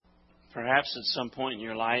Perhaps at some point in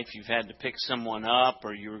your life you've had to pick someone up,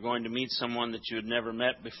 or you were going to meet someone that you had never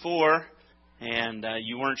met before, and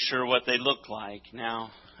you weren't sure what they looked like.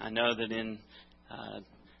 Now, I know that in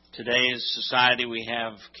today's society we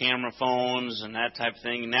have camera phones and that type of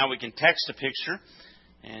thing, and now we can text a picture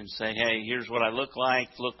and say, hey, here's what I look like,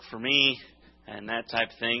 look for me, and that type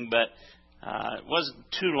of thing. But it wasn't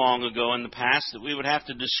too long ago in the past that we would have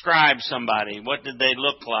to describe somebody. What did they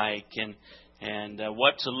look like, and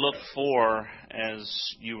what to look for as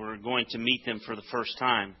you were going to meet them for the first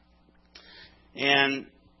time. And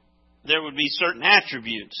there would be certain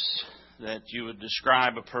attributes that you would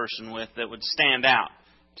describe a person with that would stand out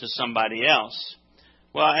to somebody else.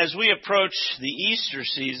 Well, as we approach the Easter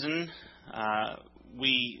season,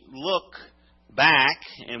 we look back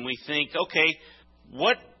and we think, okay,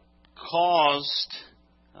 what caused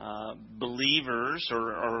believers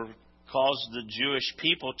or caused the Jewish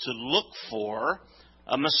people to look for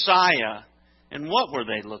a Messiah? And what were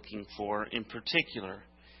they looking for in particular?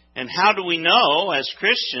 And how do we know as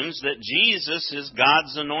Christians that Jesus is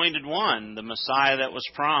God's anointed one, the Messiah that was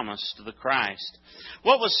promised, the Christ?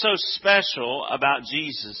 What was so special about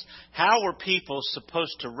Jesus? How were people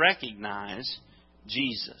supposed to recognize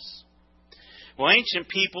Jesus? Well, ancient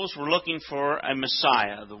peoples were looking for a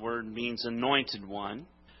Messiah. The word means anointed one,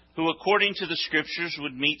 who according to the Scriptures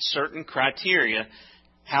would meet certain criteria.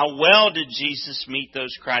 How well did Jesus meet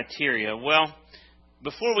those criteria? Well,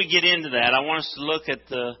 before we get into that, I want us to look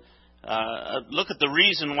at the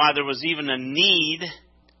reason why there was even a need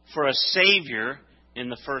for a Savior in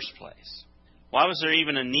the first place. Why was there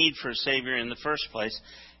even a need for a Savior in the first place?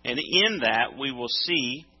 And in that, we will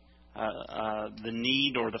see the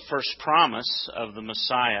need or the first promise of the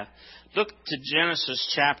Messiah. Look to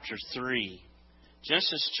Genesis chapter 3.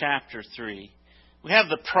 Genesis chapter 3. We have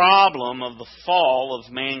the problem of the fall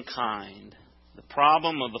of mankind. The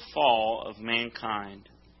problem of the fall of mankind.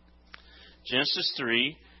 Genesis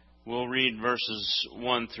 3, we'll read verses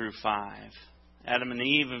 1 through 5. Adam and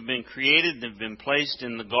Eve have been created. They've been placed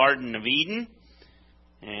in the Garden of Eden.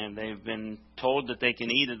 And they've been told that they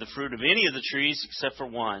can eat of the fruit of any of the trees except for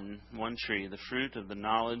one tree, the fruit of the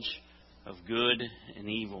knowledge of good and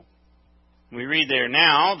evil. We read there,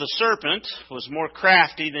 now the serpent was more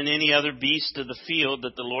crafty than any other beast of the field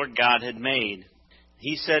that the Lord God had made.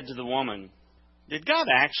 He said to the woman, did God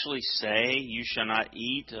actually say, you shall not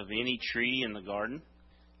eat of any tree in the garden?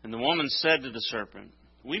 And the woman said to the serpent,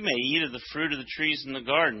 we may eat of the fruit of the trees in the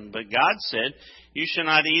garden, but God said, you shall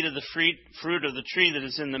not eat of the fruit of the tree that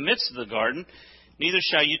is in the midst of the garden, neither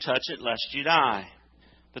shall you touch it, lest you die.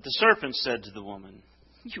 But the serpent said to the woman,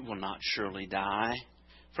 you will not surely die.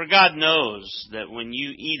 For God knows that when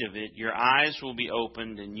you eat of it, your eyes will be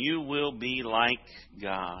opened, and you will be like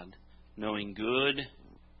God, knowing good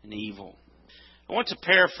and evil. I want to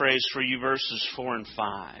paraphrase for you verses 4 and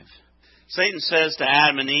 5. Satan says to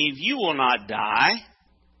Adam and Eve, you will not die.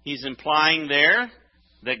 He's implying there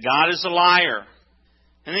that God is a liar.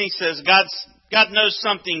 And then he says, God knows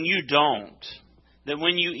something you don't. That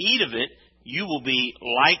when you eat of it, you will be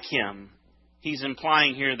like Him. He's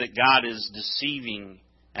implying here that God is deceiving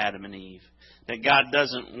Adam and Eve. That God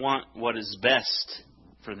doesn't want what is best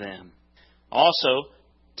for them. Also,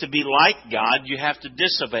 to be like God, you have to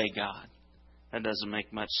disobey God. That doesn't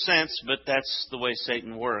make much sense, but that's the way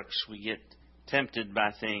Satan works. We get tempted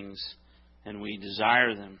by things and we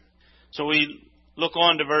desire them. So we look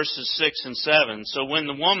on to verses 6 and 7. So when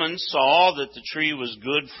the woman saw that the tree was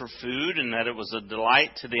good for food, and that it was a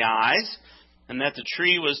delight to the eyes, and that the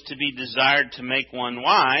tree was to be desired to make one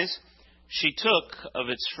wise, she took of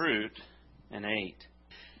its fruit and ate.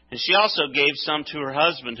 And she also gave some to her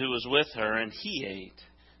husband who was with her, and he ate.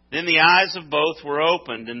 Then the eyes of both were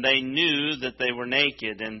opened, and they knew that they were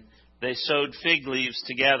naked, and they sewed fig leaves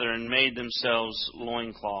together and made themselves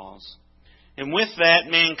loincloths. And with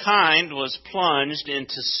that, mankind was plunged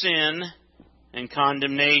into sin and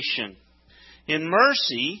condemnation. In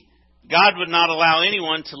mercy, God would not allow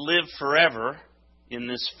anyone to live forever in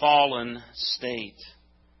this fallen state.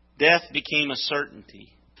 Death became a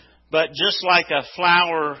certainty. But just like a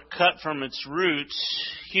flower cut from its roots,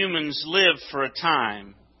 humans live for a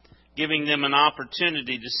time, giving them an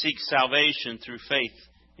opportunity to seek salvation through faith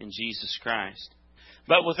in Jesus Christ.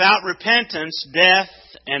 But without repentance, death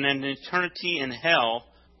and an eternity in hell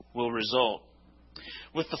will result.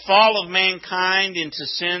 With the fall of mankind into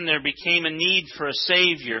sin, there became a need for a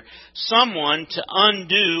Savior, someone to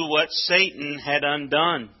undo what Satan had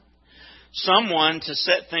undone, someone to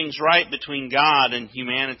set things right between God and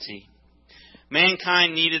humanity.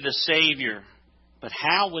 Mankind needed a Savior, but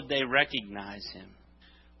how would they recognize Him?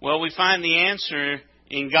 Well, we find the answer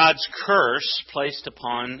in God's curse placed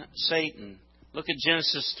upon Satan. Look at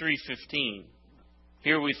Genesis 3:15.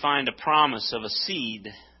 Here we find a promise of a seed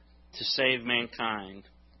to save mankind.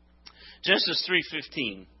 Genesis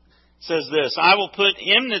 3:15 says this, I will put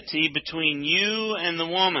enmity between you and the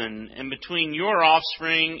woman, and between your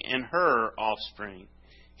offspring and her offspring.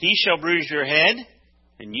 He shall bruise your head,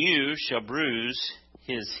 and you shall bruise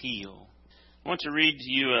his heel. I want to read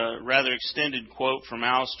to you a rather extended quote from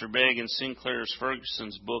Alistair Begg and Sinclair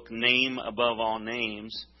Ferguson's book, Name Above All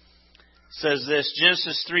Names. It says this,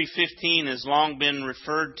 Genesis 3:15 has long been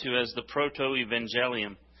referred to as the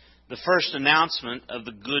Proto-Evangelium, the first announcement of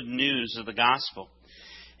the good news of the gospel.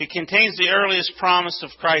 It contains the earliest promise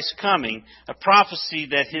of Christ's coming, a prophecy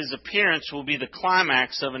that his appearance will be the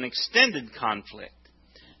climax of an extended conflict.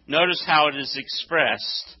 Notice how it is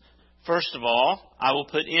expressed. First of all, I will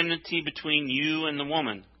put enmity between you and the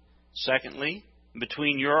woman. Secondly,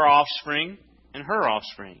 between your offspring and her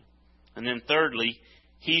offspring. And then thirdly,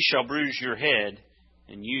 he shall bruise your head,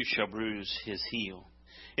 and you shall bruise his heel.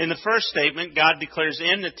 In the first statement, God declares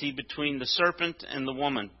enmity between the serpent and the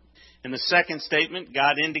woman. In the second statement,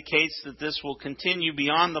 God indicates that this will continue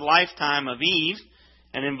beyond the lifetime of Eve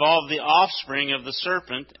and involve the offspring of the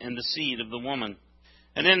serpent and the seed of the woman.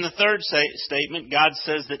 And in the third statement, God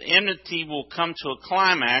says that enmity will come to a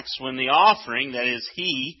climax when the offspring, that is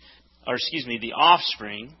he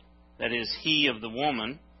of the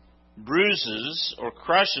woman, bruises or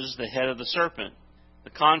crushes the head of the serpent. The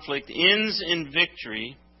conflict ends in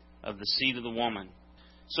victory of the seed of the woman.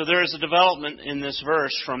 So there is a development in this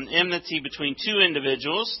verse from enmity between two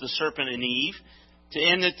individuals, the serpent and Eve, to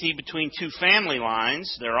enmity between two family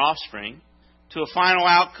lines, their offspring, to a final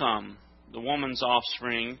outcome. The woman's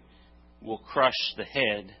offspring will crush the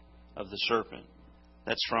head of the serpent.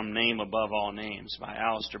 That's from Name Above All Names by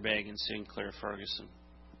Alistair Begg and Sinclair Ferguson.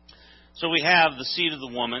 So we have the seed of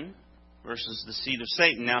the woman versus the seed of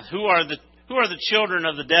Satan. Now, who are the children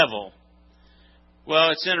of the devil?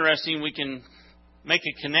 Well, it's interesting. We can make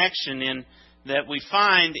a connection in that we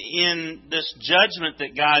find in this judgment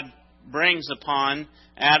that God brings upon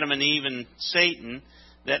Adam and Eve and Satan,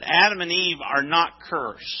 that Adam and Eve are not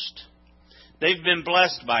cursed. They've been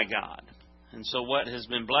blessed by God. And so what has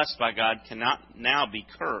been blessed by God cannot now be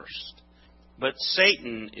cursed. But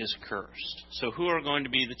Satan is cursed. So who are going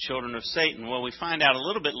to be the children of Satan? Well, we find out a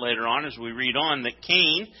little bit later on as we read on that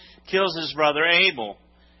Cain kills his brother Abel.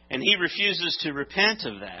 And he refuses to repent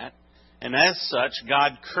of that. And as such,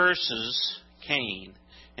 God curses Cain.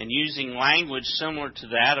 And using language similar to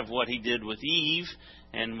that of what he did with Eve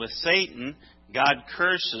and with Satan, God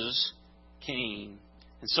curses Cain.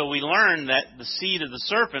 And so we learn that the seed of the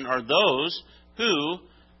serpent are those who,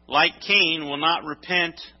 like Cain, will not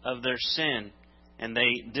repent of their sin, and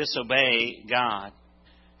they disobey God.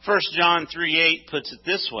 1 John 3:8 puts it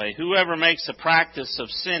this way, whoever makes a practice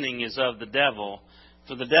of sinning is of the devil,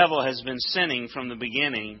 for the devil has been sinning from the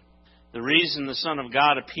beginning. The reason the Son of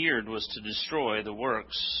God appeared was to destroy the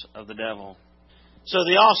works of the devil. So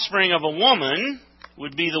the offspring of a woman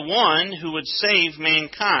would be the one who would save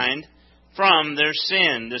mankind from their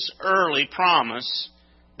sin, this early promise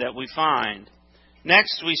that we find.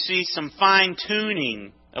 Next, we see some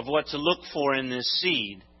fine-tuning of what to look for in this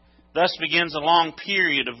seed. Thus begins a long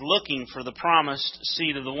period of looking for the promised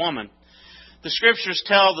seed of the woman. The Scriptures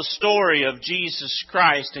tell the story of Jesus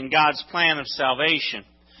Christ and God's plan of salvation.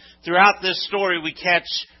 Throughout this story, we catch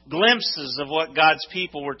glimpses of what God's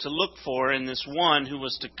people were to look for in this one who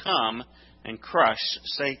was to come and crush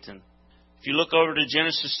Satan. If you look over to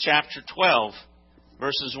Genesis chapter 12,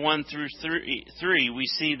 verses 1 through 3, we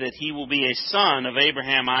see that he will be a son of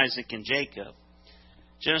Abraham, Isaac, and Jacob.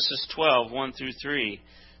 Genesis 12, 1 through 3.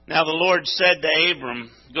 Now the Lord said to Abram,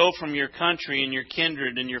 go from your country and your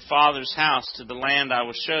kindred and your father's house to the land I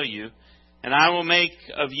will show you, and I will make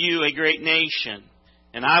of you a great nation,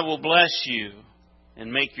 and I will bless you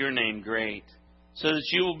and make your name great, so that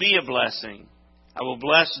you will be a blessing. I will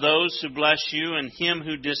bless those who bless you, and him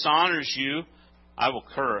who dishonors you I will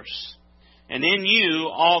curse. And in you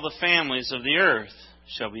all the families of the earth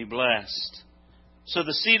shall be blessed. So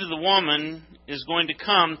the seed of the woman is going to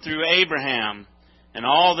come through Abraham, and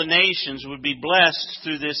all the nations would be blessed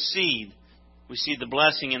through this seed. We see the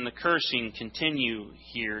blessing and the cursing continue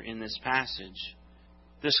here in this passage.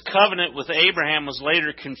 This covenant with Abraham was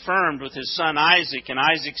later confirmed with his son Isaac and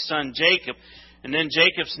Isaac's son Jacob. And then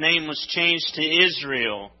Jacob's name was changed to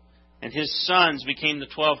Israel, and his sons became the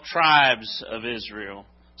 12 tribes of Israel,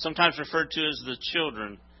 sometimes referred to as the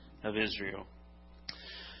children of Israel.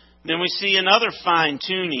 Then we see another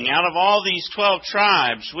fine-tuning. Out of all these 12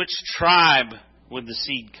 tribes, which tribe would the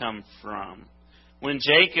seed come from? When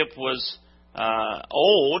Jacob was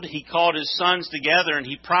old, he called his sons together and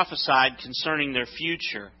he prophesied concerning their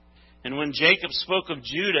future. And when Jacob spoke of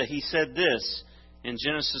Judah, he said this in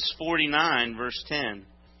Genesis 49, verse 10.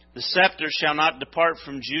 The scepter shall not depart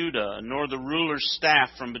from Judah, nor the ruler's staff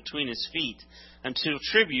from between his feet, until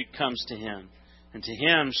tribute comes to him. And to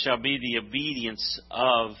him shall be the obedience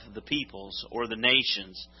of the peoples, or the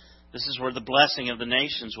nations. This is where the blessing of the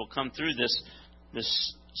nations will come through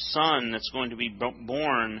this son that's going to be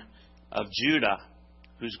born of Judah,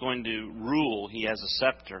 who's going to rule. He has a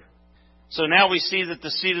scepter. So now we see that the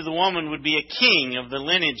seed of the woman would be a king of the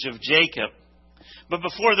lineage of Jacob. But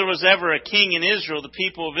before there was ever a king in Israel, the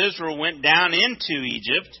people of Israel went down into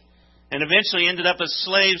Egypt and eventually ended up as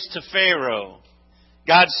slaves to Pharaoh.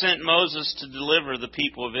 God sent Moses to deliver the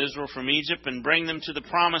people of Israel from Egypt and bring them to the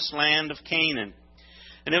promised land of Canaan.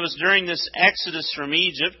 And it was during this exodus from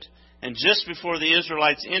Egypt and just before the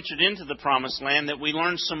Israelites entered into the promised land that we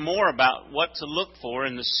learned some more about what to look for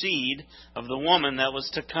in the seed of the woman that was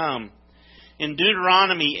to come. In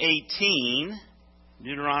Deuteronomy 18,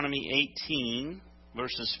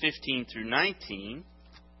 verses 15 through 19,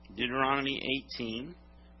 Deuteronomy 18,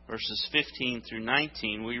 verses 15 through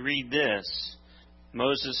 19, we read this.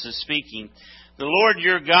 Moses is speaking. The Lord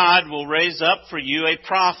your God will raise up for you a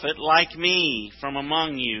prophet like me from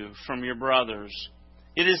among you, from your brothers.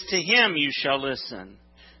 It is to him you shall listen.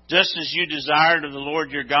 Just as you desired of the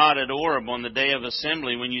Lord your God at Horeb on the day of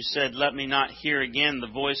assembly, when you said, let me not hear again the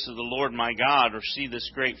voice of the Lord my God, or see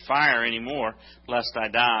this great fire any more, lest I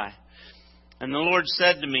die. And the Lord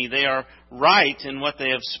said to me, they are right in what they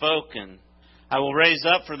have spoken. I will raise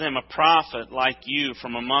up for them a prophet like you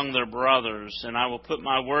from among their brothers, and I will put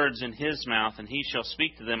my words in his mouth, and he shall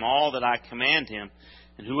speak to them all that I command him.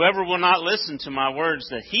 And whoever will not listen to my words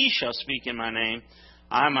that he shall speak in my name,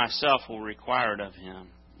 I myself will require it of him.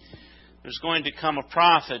 There's going to come a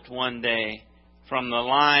prophet one day from the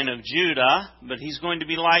line of Judah, but he's going to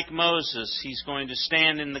be like Moses. He's going to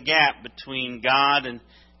stand in the gap between God and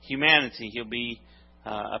humanity. He'll be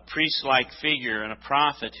a priest-like figure and a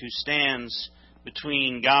prophet who stands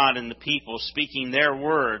between God and the people, speaking their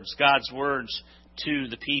words, God's words to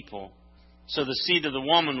the people. So the seed of the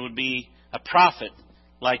woman would be a prophet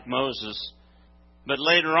like Moses. But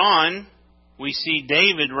later on, we see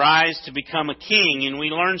David rise to become a king, and we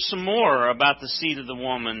learn some more about the seed of the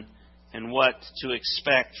woman and what to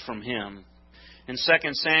expect from him. In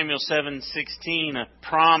 2 Samuel 7:16, a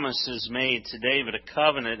promise is made to David, a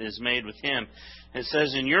covenant is made with him. It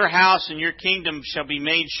says, in your house and your kingdom shall be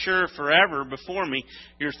made sure forever before me.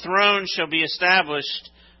 Your throne shall be established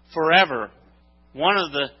forever. One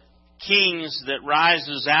of the kings that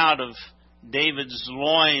rises out of David's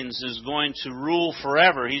loins is going to rule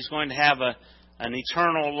forever. He's going to have an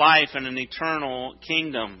eternal life and an eternal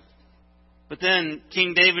kingdom. But then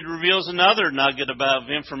King David reveals another nugget of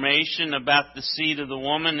information about the seed of the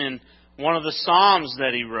woman in one of the Psalms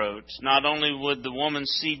that he wrote. Not only would the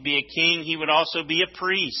woman's seed be a king, he would also be a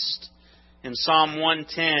priest. In Psalm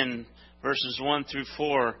 110, verses 1 through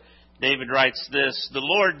 4, David writes this, the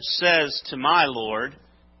Lord says to my Lord,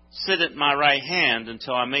 sit at my right hand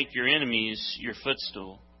until I make your enemies your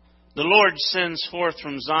footstool. The Lord sends forth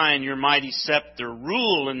from Zion your mighty scepter.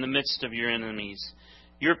 Rule in the midst of your enemies.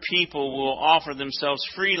 Your people will offer themselves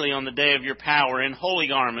freely on the day of your power in holy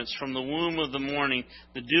garments from the womb of the morning.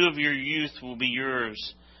 The dew of your youth will be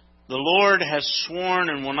yours. The Lord has sworn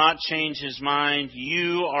and will not change his mind.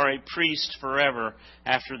 You are a priest forever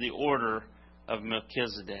after the order of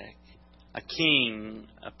Melchizedek. A king,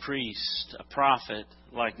 a priest, a prophet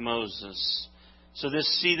like Moses. So this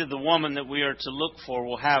seed of the woman that we are to look for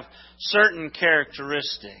will have certain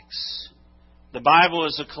characteristics. The Bible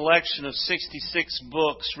is a collection of 66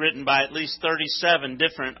 books written by at least 37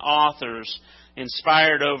 different authors,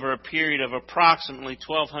 inspired over a period of approximately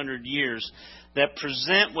 1,200 years, that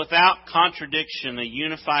present without contradiction a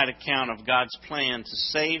unified account of God's plan to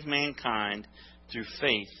save mankind through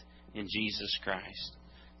faith in Jesus Christ.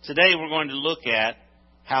 Today we're going to look at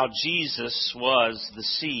how Jesus was the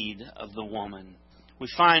seed of the woman. We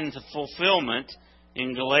find the fulfillment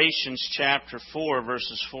in Galatians chapter 4,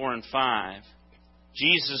 verses 4 and 5.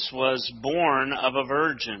 Jesus was born of a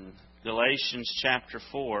virgin. Galatians chapter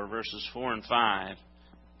 4, verses 4 and 5.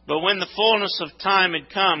 But when the fullness of time had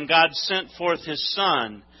come, God sent forth His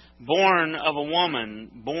Son, born of a woman,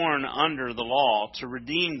 born under the law, to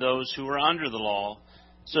redeem those who were under the law,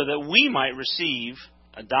 so that we might receive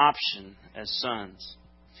adoption as sons.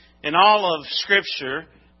 In all of Scripture,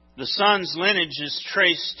 the Son's lineage is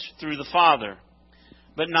traced through the Father,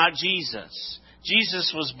 but not Jesus.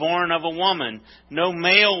 Jesus was born of a woman. No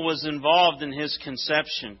male was involved in His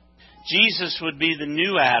conception. Jesus would be the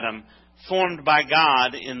new Adam, formed by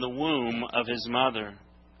God in the womb of his mother.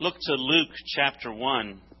 Look to Luke chapter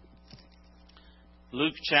 1.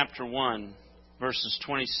 Luke chapter 1, verses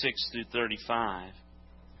 26 through 35.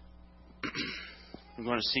 We're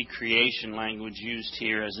going to see creation language used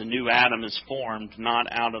here as a new Adam is formed, not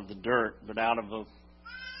out of the dirt, but out of a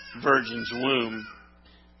virgin's womb.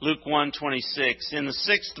 Luke 1:26. In the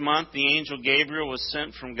 6th month, the angel Gabriel was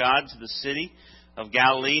sent from God to the city of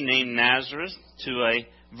Galilee named Nazareth to a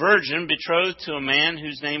virgin betrothed to a man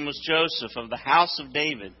whose name was Joseph of the house of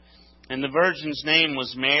David. And the virgin's name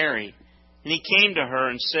was Mary. And he came to her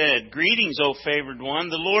and said, Greetings, O favored one,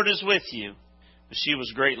 the Lord is with you. But she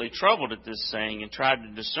was greatly troubled at this saying and tried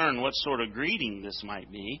to discern what sort of greeting this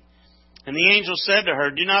might be. And the angel said to her,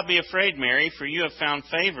 Do not be afraid, Mary, for you have found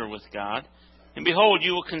favor with God. And behold,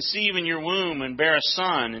 you will conceive in your womb and bear a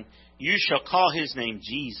son, and you shall call his name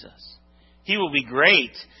Jesus. He will be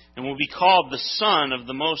great and will be called the Son of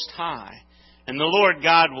the Most High. And the Lord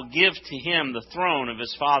God will give to him the throne of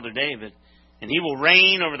his father David. And he will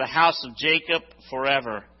reign over the house of Jacob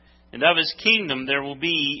forever. And of his kingdom there will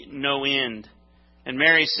be no end. And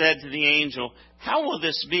Mary said to the angel, How will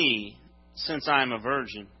this be, since I am a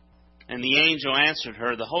virgin? And the angel answered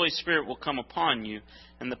her, The Holy Spirit will come upon you,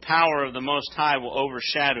 and the power of the Most High will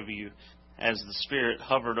overshadow you, as the Spirit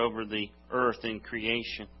hovered over the earth in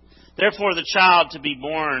creation. Therefore the child to be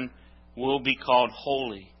born will be called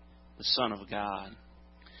Holy, the Son of God.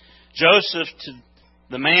 Joseph,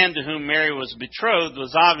 the man to whom Mary was betrothed,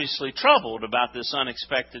 was obviously troubled about this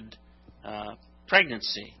unexpected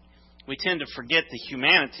pregnancy. We tend to forget the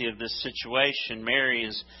humanity of this situation. Mary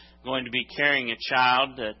is going to be carrying a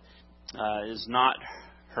child that is not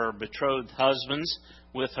her betrothed husband's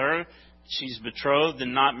with her. She's betrothed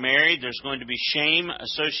and not married. There's going to be shame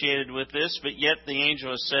associated with this, but yet the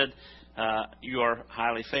angel has said, you are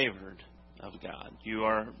highly favored of God. You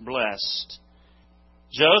are blessed.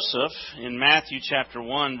 Joseph, in Matthew chapter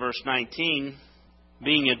 1, verse 19,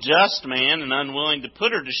 being a just man and unwilling to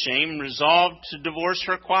put her to shame, resolved to divorce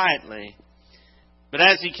her quietly. But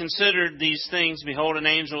as he considered these things, behold, an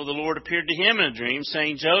angel of the Lord appeared to him in a dream,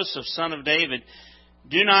 saying, Joseph, son of David,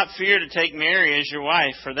 do not fear to take Mary as your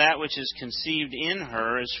wife, for that which is conceived in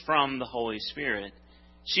her is from the Holy Spirit.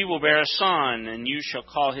 She will bear a son, and you shall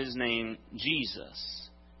call his name Jesus,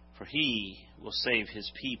 for he will save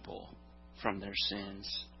his people from their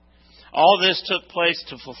sins. All this took place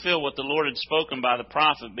to fulfill what the Lord had spoken by the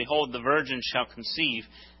prophet. Behold, the virgin shall conceive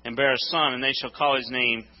and bear a son, and they shall call his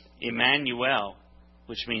name Emmanuel,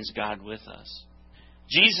 which means God with us.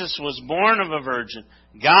 Jesus was born of a virgin,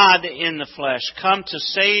 God in the flesh, come to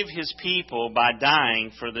save his people by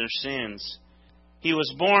dying for their sins. He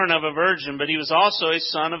was born of a virgin, but he was also a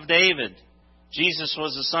son of David. Jesus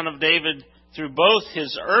was the son of David through both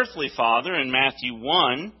his earthly father. In Matthew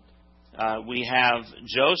 1, we have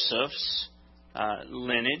Joseph's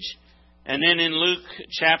lineage. And then in Luke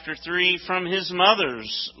chapter 3, from his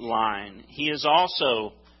mother's line, he is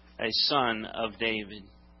also a son of David.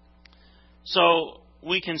 So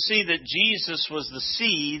we can see that Jesus was the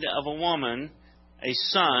seed of a woman, a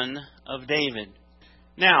son of David.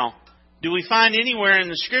 Now, do we find anywhere in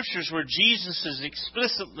the Scriptures where Jesus is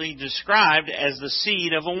explicitly described as the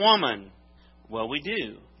seed of a woman? Well, we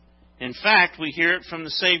do. In fact, we hear it from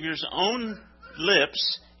the Savior's own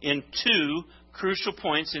lips in two crucial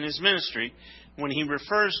points in his ministry when he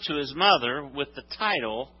refers to his mother with the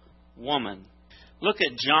title woman. Look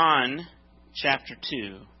at John chapter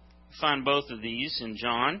 2. Find both of these in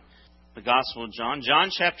John, the Gospel of John. John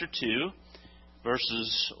chapter 2,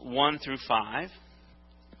 verses 1 through 5.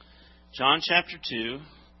 John chapter 2,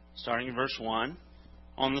 starting in verse 1.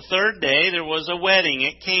 On the third day there was a wedding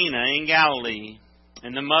at Cana in Galilee,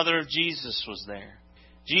 and the mother of Jesus was there.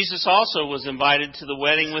 Jesus also was invited to the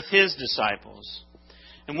wedding with his disciples.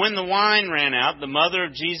 And when the wine ran out, the mother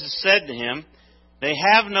of Jesus said to him, They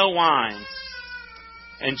have no wine.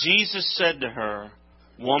 And Jesus said to her,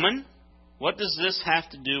 Woman, what does this have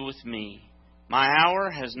to do with me? My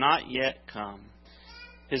hour has not yet come.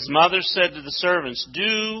 His mother said to the servants,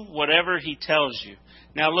 Do whatever he tells you.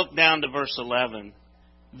 Now look down to verse 11.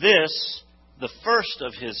 This, the first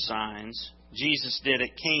of his signs, Jesus did at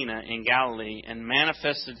Cana in Galilee and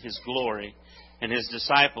manifested his glory, and his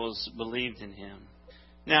disciples believed in him.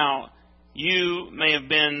 Now, you may have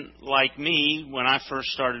been like me when I first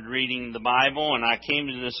started reading the Bible, and I came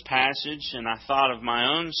to this passage and I thought of my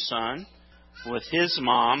own son with his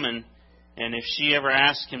mom, and if she ever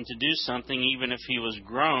asked him to do something, even if he was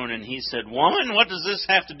grown, and he said, Woman, what does this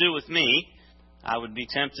have to do with me? I would be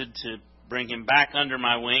tempted to bring him back under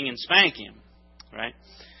my wing and spank him, right?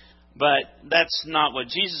 But that's not what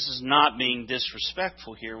Jesus is not being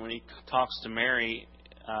disrespectful here when he talks to Mary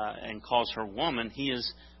and calls her woman. He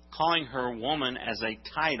is calling her woman as a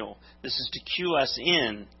title. This is to cue us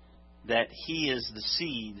in that he is the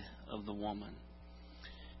seed of the woman.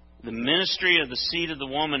 The ministry of the seed of the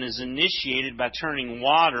woman is initiated by turning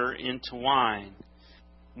water into wine.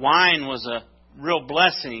 Wine was a real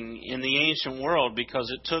blessing in the ancient world because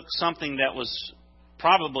it took something that was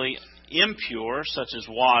probably impure, such as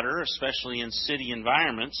water, especially in city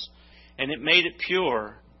environments, and it made it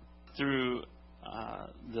pure through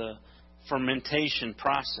the fermentation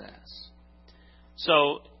process.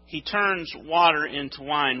 So he turns water into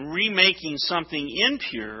wine, remaking something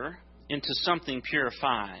impure into something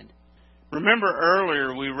purified. Remember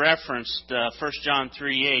earlier we referenced 1 John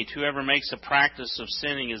 3:8, whoever makes a practice of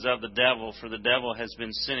sinning is of the devil, for the devil has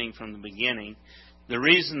been sinning from the beginning. The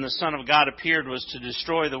reason the Son of God appeared was to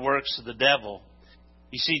destroy the works of the devil.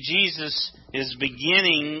 You see, Jesus is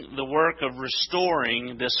beginning the work of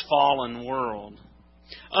restoring this fallen world,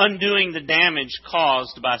 undoing the damage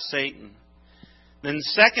caused by Satan. Then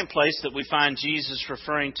the second place that we find Jesus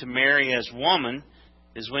referring to Mary as woman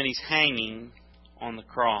is when he's hanging on the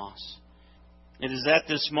cross. It is at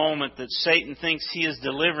this moment that Satan thinks he is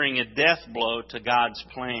delivering a death blow to God's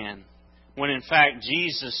plan, when in fact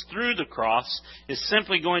Jesus, through the cross, is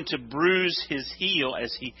simply going to bruise his heel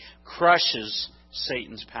as he crushes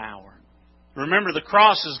Satan's power. Remember, the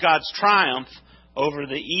cross is God's triumph over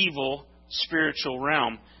the evil spiritual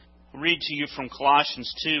realm. I'll read to you from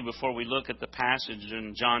Colossians 2 before we look at the passage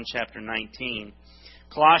in John chapter 19.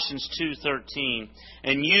 Colossians 2:13,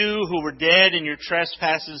 and you who were dead in your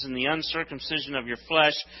trespasses and the uncircumcision of your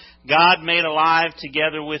flesh, God made alive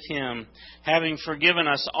together with him, having forgiven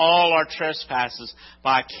us all our trespasses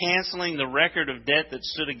by canceling the record of debt that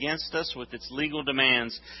stood against us with its legal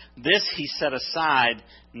demands. This he set aside,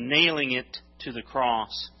 nailing it to the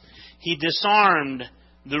cross. He disarmed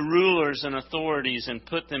the rulers and authorities and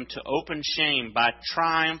put them to open shame by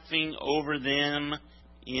triumphing over them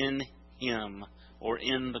in him. Or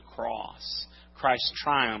in the cross. Christ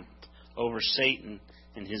triumphed over Satan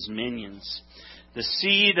and his minions. The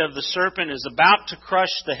seed of the serpent is about to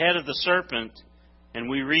crush the head of the serpent, and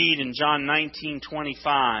we read in John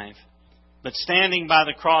 19:25, but standing by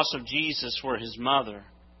the cross of Jesus were his mother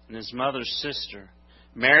and his mother's sister,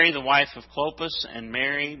 Mary the wife of Clopas and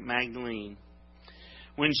Mary Magdalene.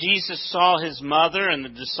 When Jesus saw his mother and the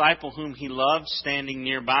disciple whom he loved standing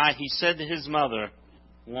nearby, he said to his mother,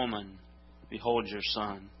 "Woman, behold your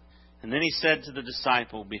son." And then he said to the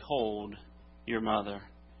disciple, "Behold your mother."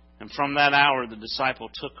 And from that hour the disciple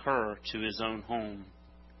took her to his own home.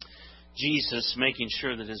 Jesus making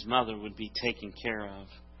sure that his mother would be taken care of.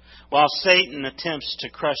 While Satan attempts to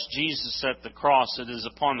crush Jesus at the cross, it is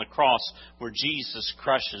upon the cross where Jesus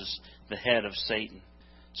crushes the head of Satan.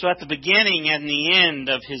 So at the beginning and the end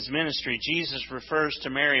of his ministry, Jesus refers to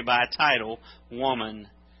Mary by a title, woman,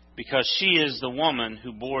 because she is the woman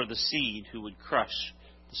who bore the seed who would crush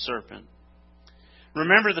the serpent.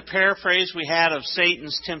 Remember the paraphrase we had of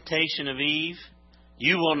Satan's temptation of Eve?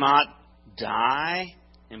 You will not die,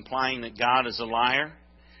 implying that God is a liar.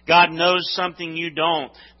 God knows something you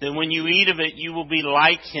don't, that when you eat of it you will be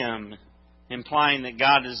like him, implying that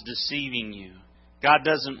God is deceiving you. God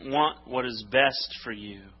doesn't want what is best for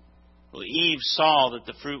you. Well, Eve saw that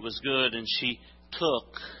the fruit was good and she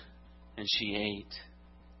took and she ate.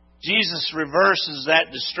 Jesus reverses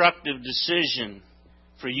that destructive decision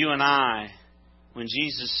for you and I when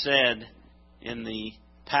Jesus said in the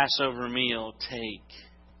Passover meal, "Take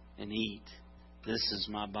and eat. This is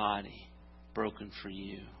my body broken for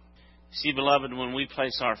you." See, beloved, when we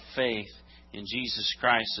place our faith in Jesus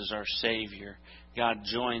Christ as our Savior, God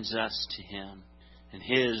joins us to him, and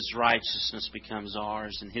his righteousness becomes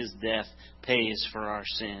ours, and his death pays for our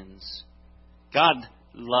sins. God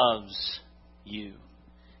loves you.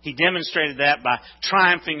 He demonstrated that by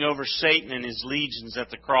triumphing over Satan and his legions at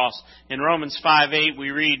the cross. In Romans 5:8 we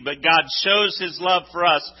read, "But God shows his love for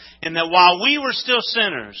us in that while we were still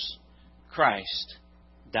sinners, Christ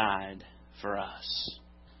died for us."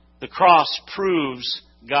 The cross proves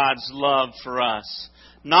God's love for us,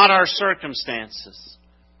 not our circumstances.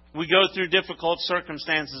 We go through difficult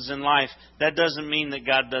circumstances in life. That doesn't mean that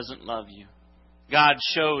God doesn't love you. God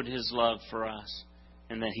showed his love for us,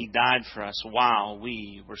 and that he died for us while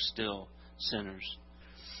we were still sinners.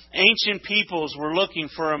 Ancient peoples were looking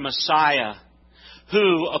for a Messiah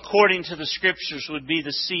who, according to the Scriptures, would be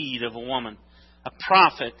the seed of a woman, a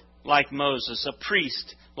prophet like Moses, a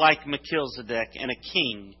priest like Melchizedek, and a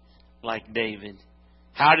king like David.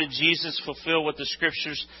 How did Jesus fulfill what the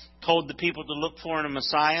Scriptures told the people to look for in a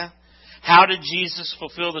Messiah? How did Jesus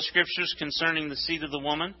fulfill the Scriptures concerning the seed of the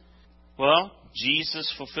woman? Well,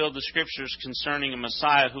 Jesus fulfilled the Scriptures concerning a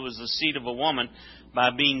Messiah who was the seed of a woman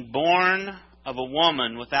by being born of a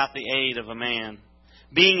woman without the aid of a man,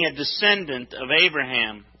 being a descendant of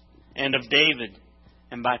Abraham and of David,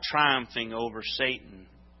 and by triumphing over Satan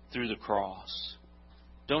through the cross.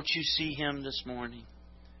 Don't you see Him this morning?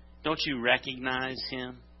 Don't you recognize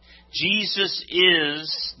Him? Jesus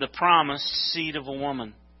is the promised seed of a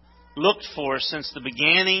woman, looked for since the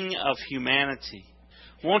beginning of humanity.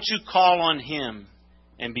 Won't you call on Him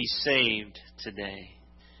and be saved today?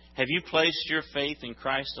 Have you placed your faith in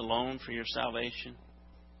Christ alone for your salvation?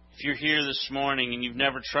 If you're here this morning and you've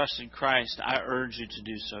never trusted Christ, I urge you to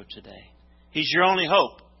do so today. He's your only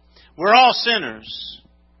hope. We're all sinners,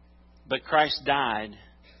 but Christ died,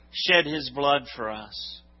 shed His blood for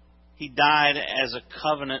us. He died as a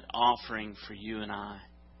covenant offering for you and I.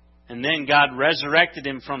 And then God resurrected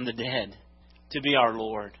Him from the dead to be our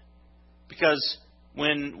Lord. Because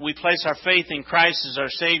when we place our faith in Christ as our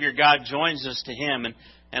Savior, God joins us to Him.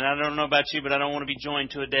 And I don't know about you, but I don't want to be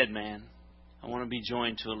joined to a dead man. I want to be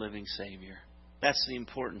joined to a living Savior. That's the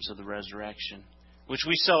importance of the resurrection, which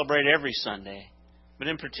we celebrate every Sunday. But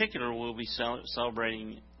in particular, we'll be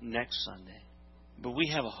celebrating next Sunday. But we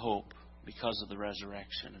have a hope because of the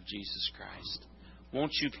resurrection of Jesus Christ.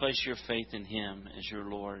 Won't you place your faith in Him as your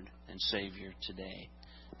Lord and Savior today?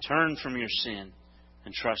 Turn from your sin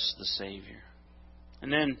and trust the Savior.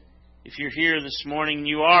 And then, if you're here this morning and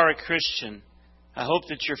you are a Christian, I hope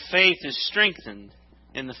that your faith is strengthened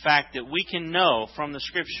in the fact that we can know from the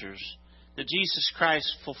Scriptures that Jesus Christ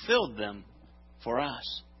fulfilled them for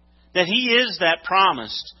us. That He is that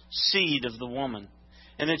promised seed of the woman.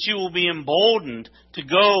 And that you will be emboldened to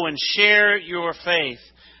go and share your faith.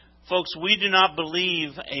 Folks, we do not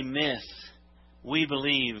believe a myth. We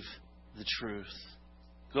believe the truth.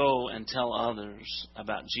 Go and tell others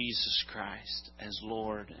about Jesus Christ as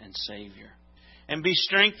Lord and Savior. And be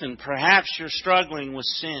strengthened. Perhaps you're struggling with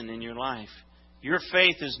sin in your life. Your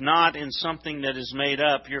faith is not in something that is made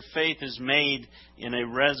up. Your faith is made in a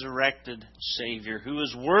resurrected Savior who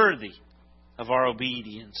is worthy of our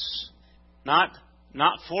obedience. Not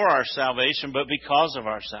for our salvation, but because of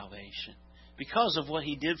our salvation. Because of what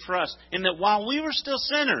He did for us. And that while we were still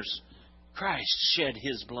sinners, Christ shed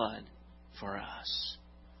His blood for us.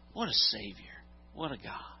 What a Savior. What a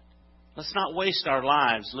God. Let's not waste our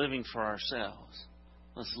lives living for ourselves.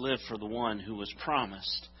 Let's live for the one who was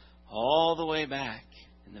promised all the way back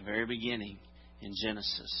in the very beginning in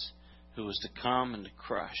Genesis, who was to come and to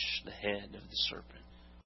crush the head of the serpent.